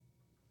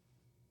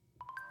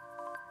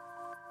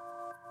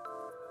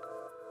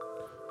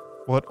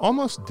Well, it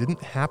almost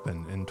didn't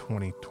happen in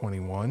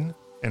 2021,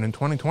 and in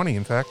 2020,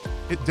 in fact,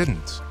 it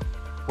didn't.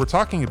 We're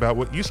talking about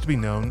what used to be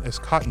known as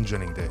Cotton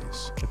Ginning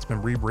Days. It's been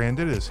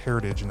rebranded as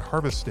Heritage and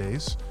Harvest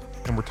Days,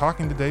 and we're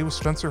talking today with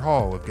Spencer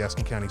Hall of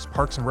Gaston County's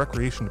Parks and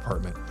Recreation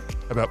Department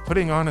about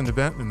putting on an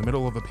event in the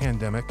middle of a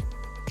pandemic,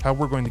 how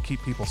we're going to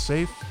keep people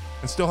safe,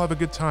 and still have a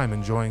good time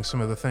enjoying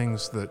some of the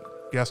things that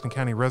Gaston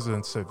County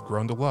residents have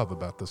grown to love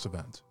about this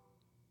event.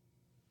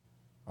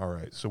 All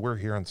right, so we're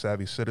here on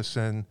Savvy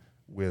Citizen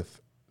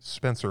with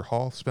Spencer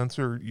Hall.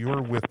 Spencer,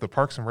 you're with the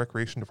Parks and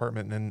Recreation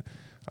Department and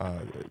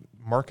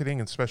Marketing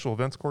and Special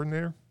Events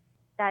Coordinator?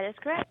 That is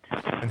correct.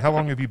 And how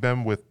long have you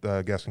been with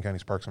Gaston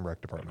County's Parks and Rec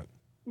Department?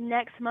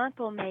 Next month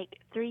will make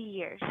 3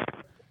 years.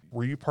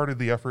 Were you part of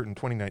the effort in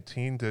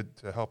 2019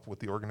 to help with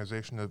the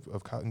organization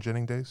of Cotton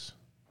Ginning Days?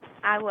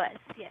 I was,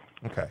 yes.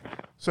 Okay.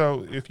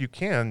 So if you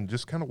can,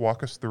 just kind of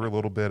walk us through a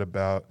little bit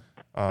about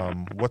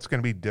what's going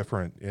to be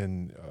different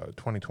in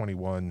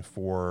 2021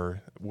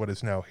 for what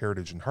is now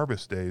Heritage and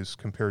Harvest Days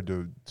compared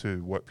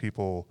to what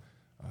people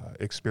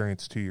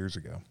experienced 2 years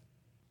ago.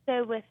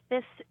 So with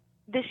this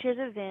year's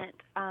event,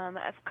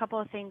 a couple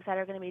of things that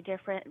are going to be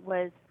different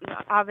was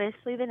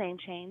obviously the name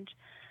change.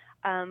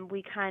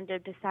 We kind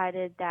of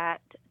decided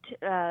that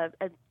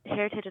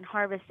Heritage and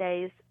Harvest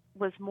Days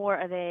was more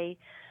of a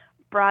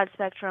broad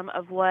spectrum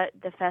of what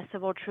the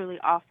festival truly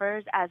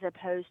offers as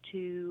opposed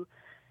to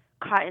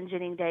Cotton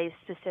Ginning Days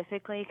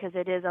specifically, because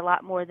it is a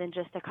lot more than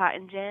just a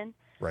cotton gin.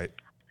 Right.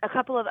 A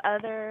couple of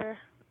other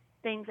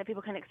things that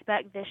people can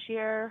expect this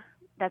year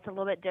that's a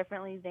little bit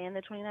differently than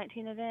the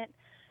 2019 event.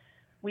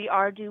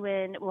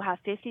 We'll have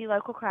 50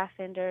 local craft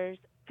vendors,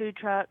 food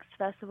trucks,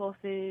 festival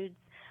foods.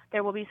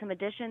 There will be some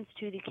additions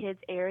to the kids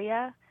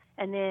area.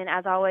 And then,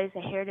 as always,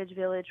 a Heritage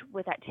Village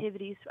with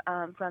activities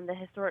from the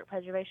Historic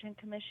Preservation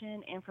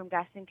Commission and from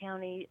Gaston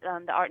County,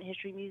 the Art and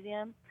History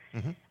Museum.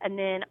 Mm-hmm. And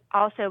then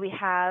also we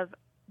have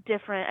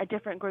a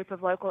different group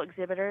of local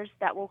exhibitors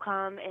that will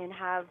come and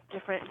have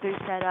different booth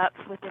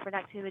setups with different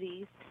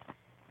activities.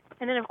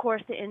 And then, of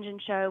course, the engine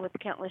show with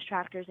countless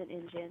tractors and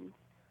engines.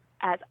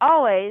 As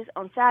always,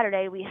 on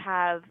Saturday, we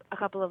have a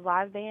couple of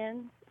live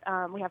bands.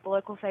 We have the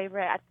local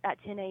favorite at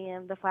 10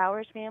 a.m., the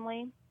Flowers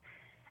Family.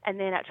 And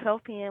then at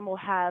 12 p.m., we'll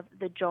have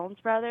the Jones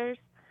Brothers,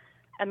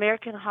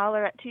 American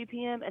Holler at 2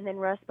 p.m., and then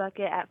Russ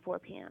Bucket at 4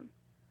 p.m.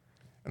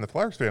 And the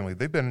Flowers Family,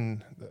 they've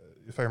been,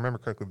 if I remember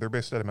correctly, they're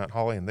based out of Mount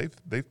Holly, and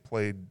they've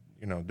played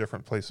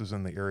different places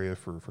in the area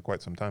for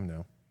quite some time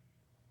now.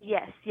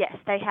 Yes,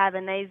 they have,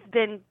 and they've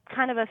been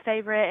kind of a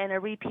favorite and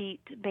a repeat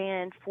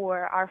band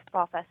for our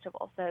fall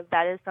festival. So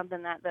that is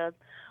something that the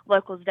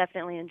locals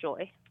definitely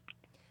enjoy.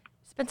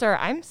 Spencer,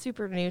 I'm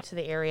super new to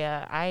the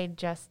area. I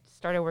just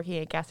started working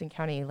at Gaston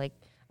County like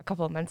a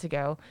couple of months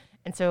ago,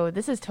 and so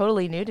this is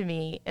totally new to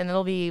me, and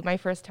it'll be my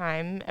first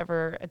time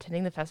ever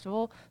attending the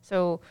festival.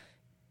 So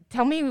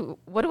tell me,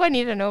 what do I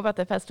need to know about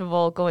the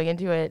festival going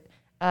into it?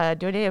 Do I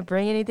need to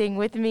bring anything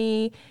with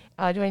me?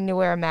 Do I need to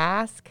wear a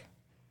mask?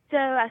 So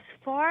as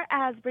far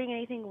as bringing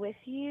anything with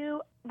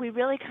you, we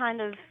really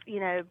kind of,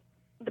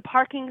 the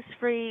parking's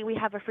free. We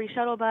have a free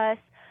shuttle bus.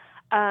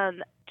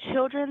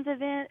 Children's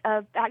event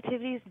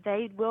activities,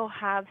 they will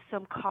have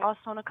some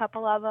costs on a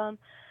couple of them.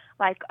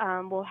 Like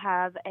we'll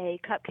have a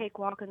cupcake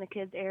walk in the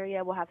kids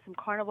area. We'll have some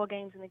carnival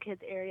games in the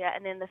kids area,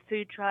 and then the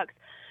food trucks.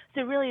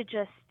 So really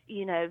just,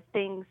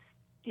 things,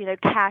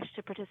 cash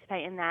to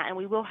participate in that. And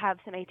we will have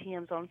some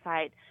ATMs on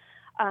site.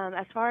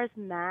 As far as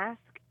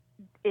masks,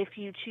 if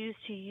you choose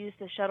to use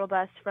the shuttle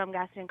bus from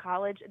Gaston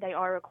College, they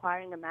are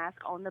requiring a mask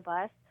on the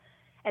bus.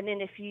 And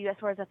then as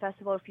far as a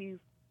festival, if you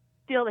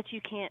feel that you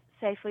can't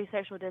safely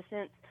social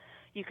distance,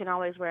 you can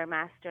always wear a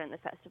mask during the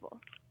festival.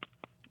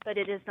 But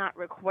it is not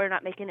we're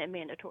not making it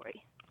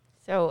mandatory.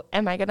 So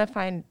am I going to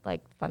find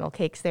like funnel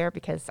cakes there?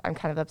 Because I'm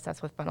kind of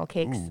obsessed with funnel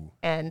cakes. Ooh.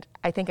 And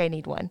I think I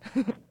need one.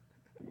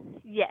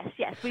 Yes.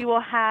 We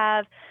will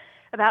have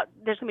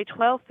there's going to be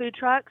 12 food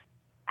trucks.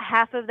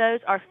 Half of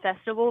those are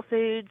festival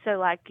food, so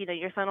like,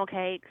 your funnel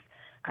cakes,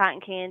 cotton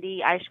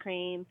candy, ice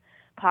cream,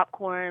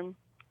 popcorn,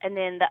 and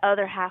then the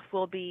other half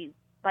will be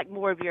like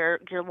more of your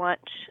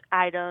lunch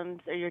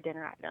items or your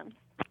dinner items.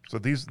 So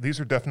these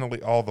are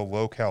definitely all the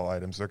low-cal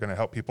items. They're going to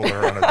help people that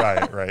are on a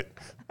diet, right?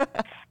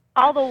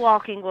 All the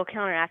walking will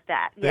counteract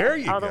that. There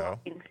yes, you all go.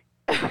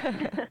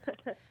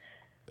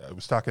 I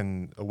was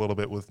talking a little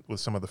bit with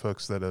some of the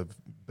folks that have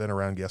been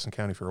around Gaston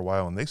County for a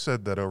while, and they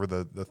said that over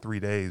the 3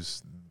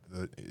 days,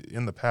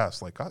 in the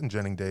past, like Cotton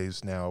Ginning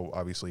Days, now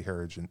obviously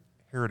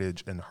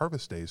Heritage and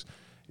Harvest Days,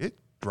 it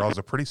draws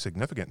a pretty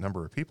significant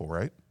number of people,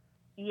 right?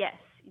 Yes,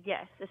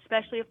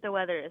 especially if the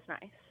weather is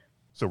nice.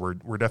 So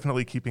we're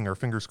definitely keeping our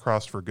fingers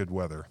crossed for good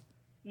weather.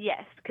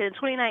 Yes, because in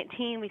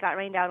 2019 we got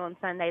rained out on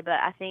Sunday, but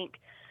I think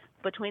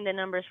between the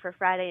numbers for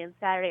Friday and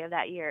Saturday of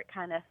that year, it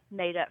kind of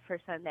made up for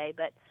Sunday.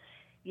 But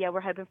yeah,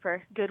 we're hoping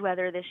for good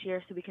weather this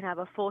year so we can have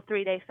a full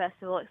 3-day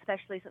festival,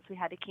 especially since we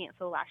had to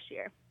cancel last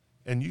year.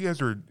 And you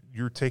guys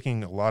you're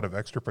taking a lot of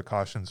extra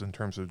precautions in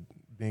terms of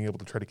being able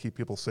to try to keep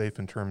people safe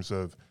in terms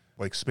of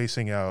like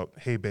spacing out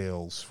hay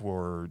bales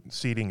for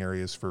seating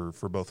areas for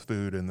both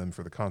food and then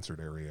for the concert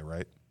area,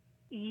 right?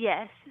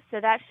 Yes, so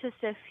that's just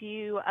a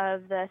few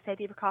of the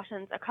safety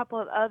precautions. A couple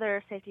of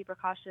other safety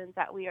precautions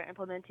that we are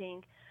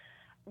implementing,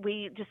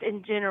 we just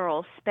in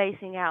general,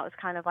 spacing out is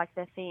kind of like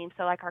the theme.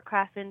 So like our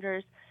craft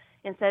vendors,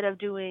 instead of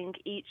doing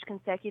each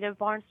consecutive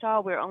barn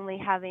stall, we're only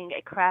having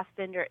a craft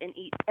vendor in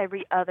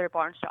every other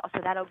barn stall.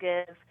 So that'll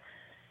give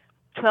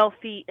 12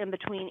 feet in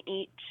between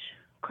each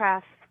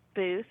craft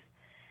booth.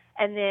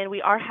 And then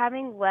we are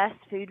having less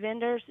food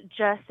vendors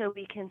just so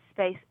we can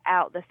space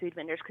out the food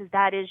vendors, because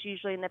that is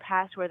usually in the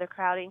past where the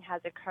crowding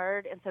has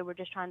occurred. And so we're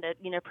just trying to,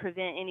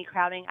 prevent any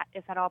crowding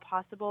if at all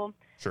possible.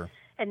 Sure.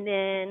 And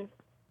then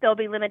there'll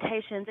be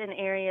limitations in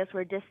areas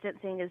where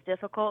distancing is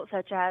difficult,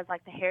 such as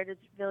like the Heritage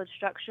Village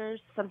structures.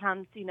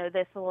 Sometimes,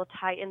 that's a little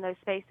tight in those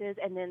spaces.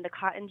 And then the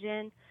cotton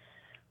gin,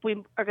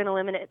 we are going to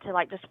limit it to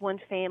like just one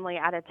family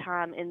at a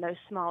time in those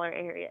smaller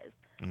areas.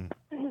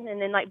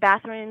 And then like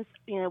bathrooms,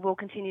 we'll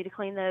continue to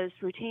clean those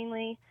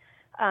routinely.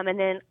 And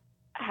then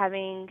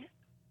having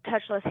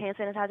touchless hand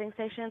sanitizing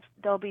stations,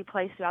 they'll be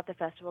placed throughout the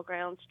festival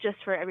grounds just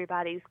for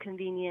everybody's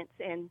convenience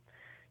and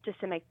just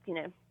to make,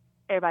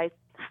 everybody's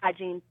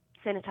hygiene,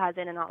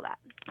 sanitizing and all that.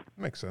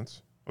 Makes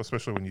sense. Well,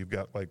 especially when you've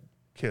got like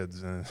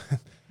kids and,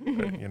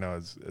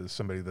 as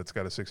somebody that's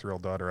got a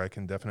 6-year-old daughter, I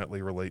can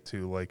definitely relate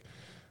to like,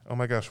 oh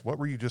my gosh, what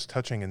were you just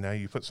touching and now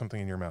you put something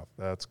in your mouth?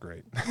 That's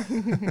great.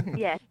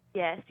 Yes.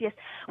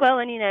 Well,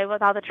 and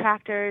with all the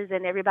tractors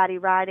and everybody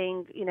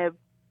riding,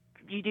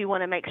 you do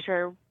want to make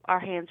sure our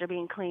hands are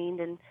being cleaned,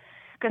 and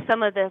because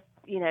some of the,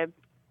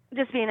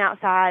 just being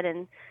outside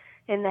and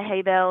in the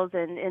hay bales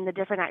and in the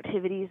different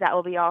activities that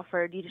will be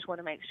offered, you just want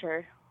to make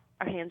sure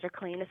our hands are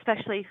clean,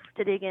 especially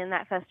to dig in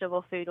that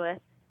festival food with.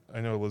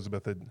 I know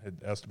Elizabeth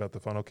had asked about the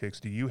funnel cakes.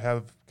 Do you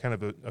have kind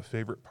of a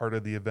favorite part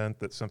of the event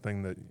that's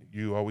something that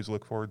you always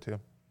look forward to?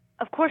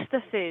 Of course,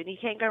 the food. You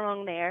can't go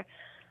wrong there.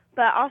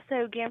 But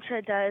also,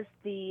 GAMTRA does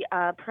the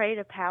Parade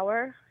of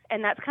Power,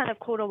 and that's kind of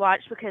cool to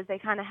watch because they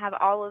kind of have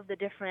all of the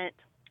different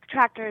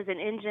tractors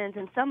and engines,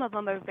 and some of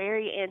them are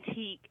very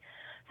antique.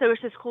 So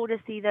it's just cool to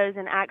see those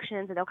in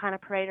actions, and they'll kind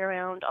of parade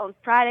around. On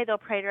Friday, they'll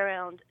parade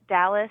around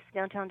Dallas,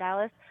 downtown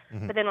Dallas,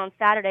 but then on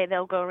Saturday,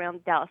 they'll go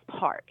around Dallas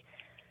Park.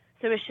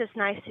 So it's just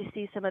nice to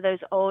see some of those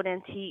old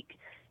antique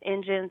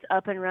engines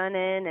up and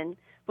running and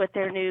with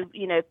their new,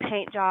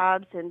 paint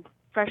jobs and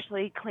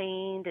freshly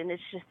cleaned, and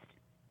it's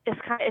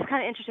kind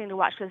of interesting to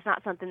watch because it's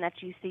not something that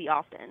you see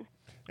often.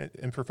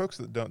 And for folks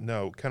that don't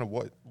know, kind of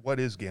what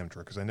is GAMTRA?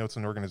 Because I know it's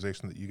an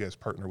organization that you guys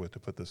partner with to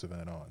put this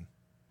event on.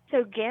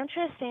 So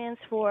GAMTRA stands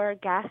for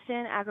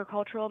Gaston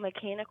Agricultural,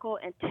 Mechanical,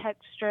 and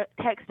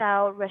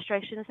Textile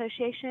Restoration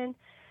Association,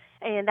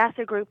 and that's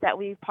a group that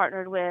we've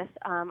partnered with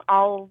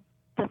all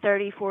the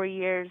 34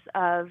 years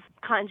of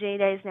Cotton Gin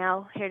Days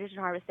now, Heritage and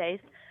Harvest Days.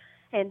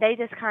 And they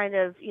just kind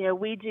of,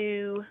 we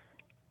do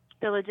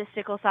the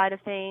logistical side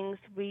of things.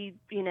 We,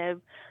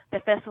 the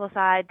festival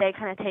side, they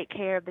kind of take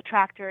care of the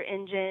tractor,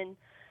 engine,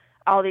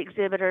 all the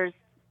exhibitors,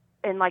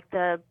 and like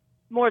the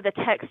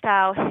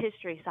textile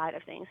history side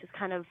of things is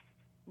kind of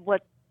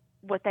what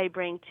they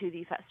bring to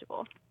the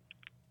festival.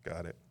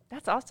 Got it.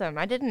 That's awesome.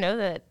 I didn't know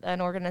that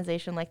an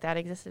organization like that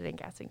existed in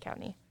Gaston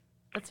County.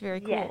 That's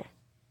very cool. Yes.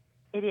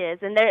 It is,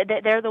 and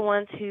they're the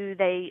ones who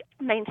they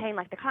maintain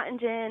like the cotton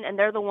gin, and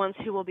they're the ones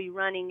who will be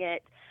running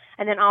it,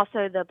 and then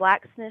also the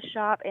blacksmith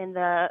shop and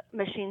the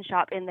machine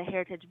shop in the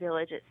Heritage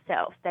Village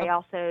itself. They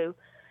also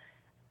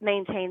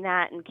maintain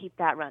that and keep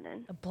that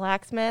running. A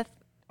blacksmith?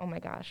 Oh my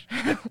gosh.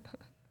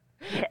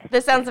 Yes.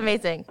 This sounds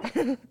amazing.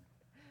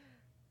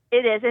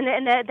 It is,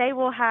 and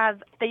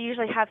they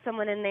usually have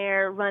someone in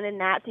there running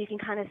that, so you can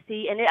kind of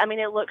see, and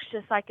it looks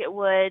just like it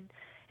would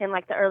in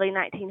like the early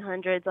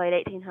 1900s,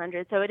 late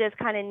 1800s. So it is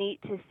kind of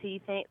neat to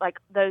see things like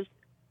those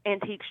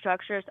antique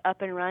structures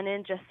up and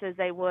running just as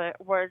they were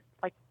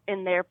like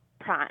in their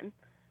prime.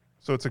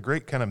 So it's a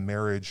great kind of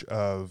marriage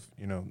of,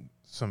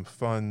 some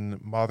fun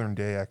modern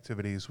day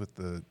activities with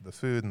the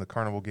food and the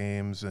carnival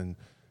games and,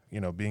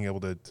 being able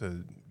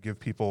to give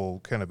people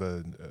kind of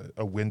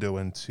a window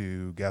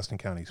into Gaston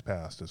County's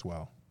past as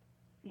well.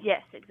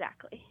 Yes,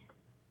 exactly.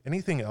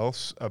 Anything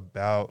else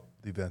about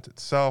the event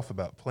itself,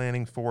 about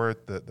planning for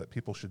it that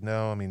people should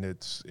know? I mean,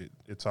 it's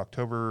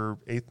October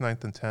 8th,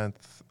 9th, and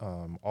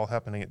 10th, all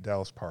happening at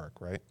Dallas Park,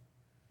 right?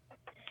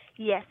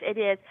 Yes, it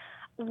is.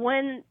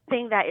 One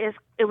thing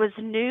it was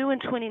new in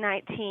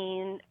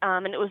 2019,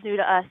 and it was new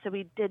to us, so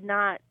we did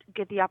not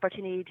get the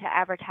opportunity to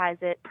advertise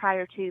it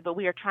prior to, but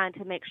we are trying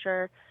to make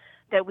sure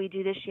that we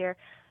do this year.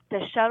 The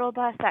shuttle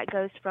bus that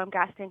goes from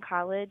Gaston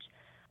College,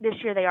 this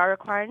year they are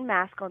requiring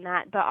masks on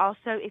that, but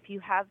also if you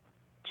have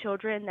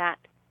children that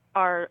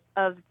are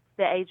of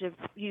the age of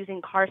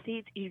using car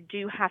seats, you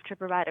do have to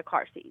provide a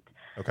car seat.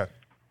 Okay.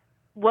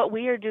 What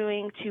we are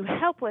doing to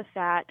help with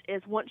that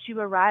is once you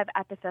arrive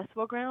at the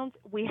festival grounds,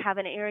 we have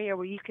an area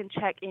where you can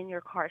check in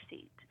your car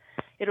seat.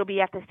 It'll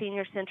be at the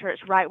senior center.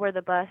 It's right where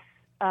the bus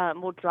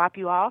will drop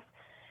you off.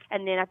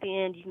 And then at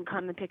the end, you can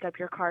come and pick up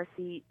your car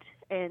seat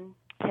and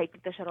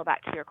take the shuttle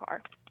back to your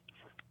car.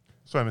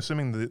 So I'm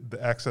assuming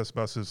the access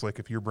buses, like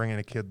if you're bringing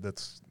a kid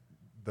that's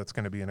that's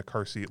going to be in a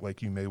car seat,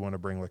 like you may want to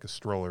bring like a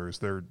stroller, is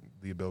there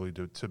the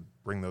ability to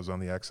bring those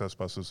on the access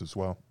buses as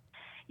well?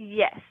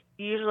 Yes,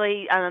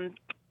 usually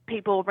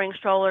people bring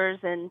strollers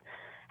and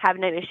have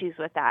no issues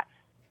with that.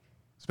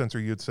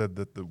 Spencer, you had said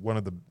that one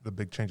of the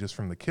big changes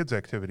from the kids'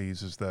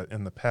 activities is that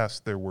in the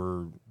past there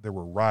were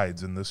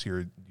rides, and this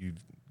year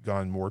you've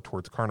gone more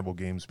towards carnival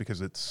games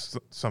because it's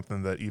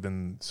something that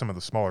even some of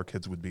the smaller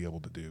kids would be able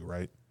to do,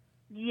 right?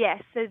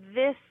 Yes, so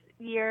this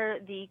year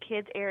the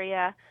kids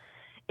area,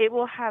 it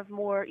will have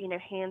more,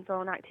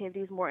 hands-on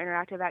activities, more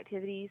interactive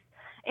activities,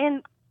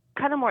 and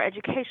kind of more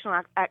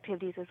educational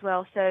activities as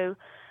well. So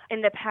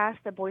in the past,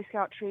 the Boy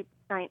Scout Troop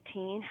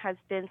 19 has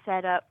been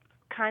set up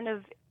kind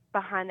of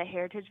behind the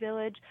Heritage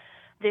Village.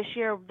 This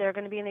year, they're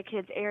going to be in the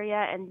kids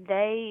area, and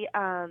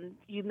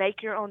you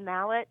make your own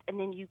mallet, and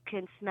then you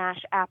can smash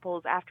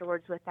apples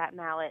afterwards with that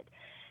mallet.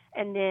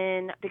 And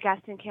then the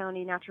Gaston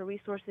County Natural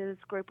Resources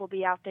group will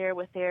be out there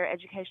with their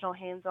educational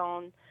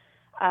hands-on.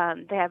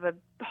 They have a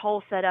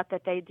whole setup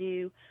that they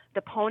do.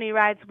 The pony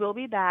rides will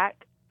be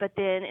back, but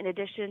then in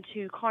addition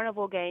to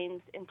carnival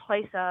games, in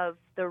place of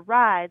the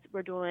rides,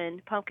 we're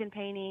doing pumpkin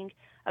painting,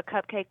 a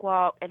cupcake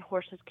walk, and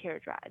horseless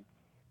carriage rides.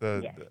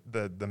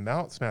 The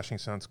mallet smashing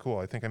sounds cool.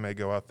 I think I may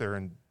go out there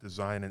and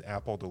design an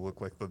apple to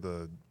look like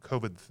the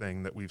COVID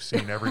thing that we've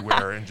seen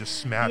everywhere, and just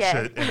smash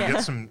it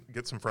and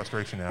get some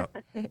frustration out.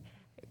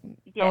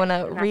 Yes,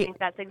 I think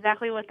that's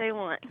exactly what they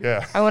want.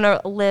 Yeah. I want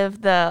to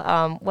live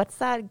the what's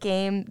that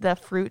game? The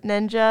Fruit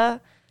Ninja.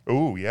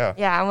 Oh yeah.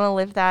 Yeah, I want to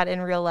live that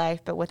in real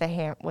life, but with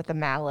a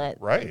mallet.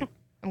 Right.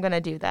 I'm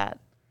gonna do that.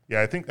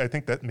 Yeah, I think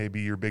that may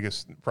be your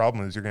biggest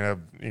problem is you're gonna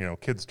have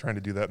kids trying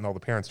to do that and all the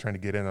parents trying to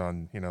get in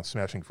on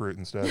smashing fruit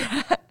instead.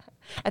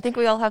 I think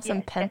we all have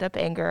some pent up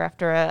anger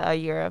after a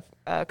year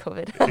of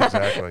COVID.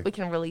 Exactly. We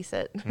can release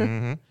it.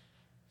 Mm-hmm.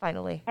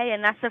 Finally. Hey,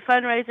 and that's a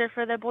fundraiser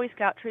for the Boy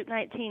Scout Troop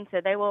 19,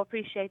 so they will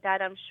appreciate that,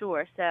 I'm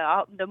sure.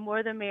 So the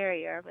more the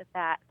merrier with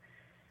that.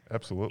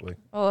 Absolutely.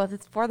 Oh, if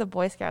it's for the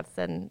Boy Scouts,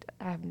 then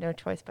I have no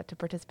choice but to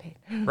participate.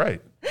 Right.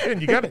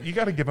 And you got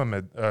to give them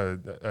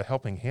a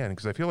helping hand,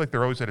 because I feel like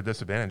they're always at a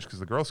disadvantage because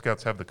the Girl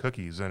Scouts have the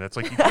cookies, and it's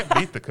like you can't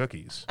beat the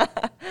cookies.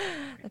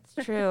 That's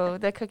true.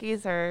 The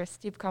cookies are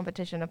steep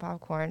competition of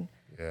popcorn.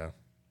 Yeah.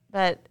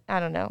 But I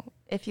don't know.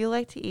 If you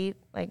like to eat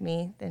like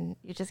me, then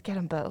you just get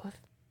them both.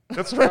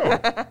 That's true.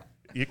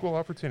 Equal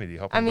opportunity,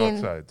 helping both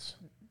sides.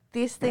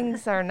 These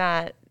things are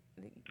not.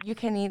 You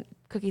can eat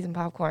cookies and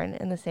popcorn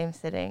in the same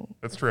sitting.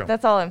 That's true.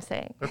 That's all I'm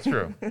saying. That's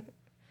true.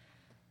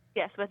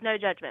 Yes, with no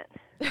judgment.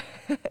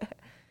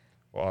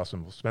 Well,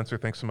 awesome. Well, Spencer,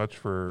 thanks so much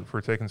for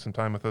taking some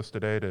time with us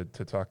today to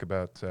talk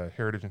about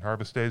Heritage and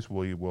Harvest Days.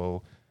 We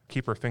will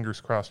keep our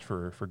fingers crossed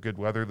for good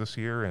weather this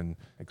year, and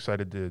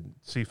excited to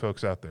see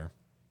folks out there.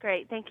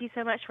 Great. Thank you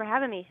so much for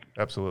having me.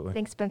 Absolutely.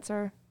 Thanks,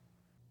 Spencer.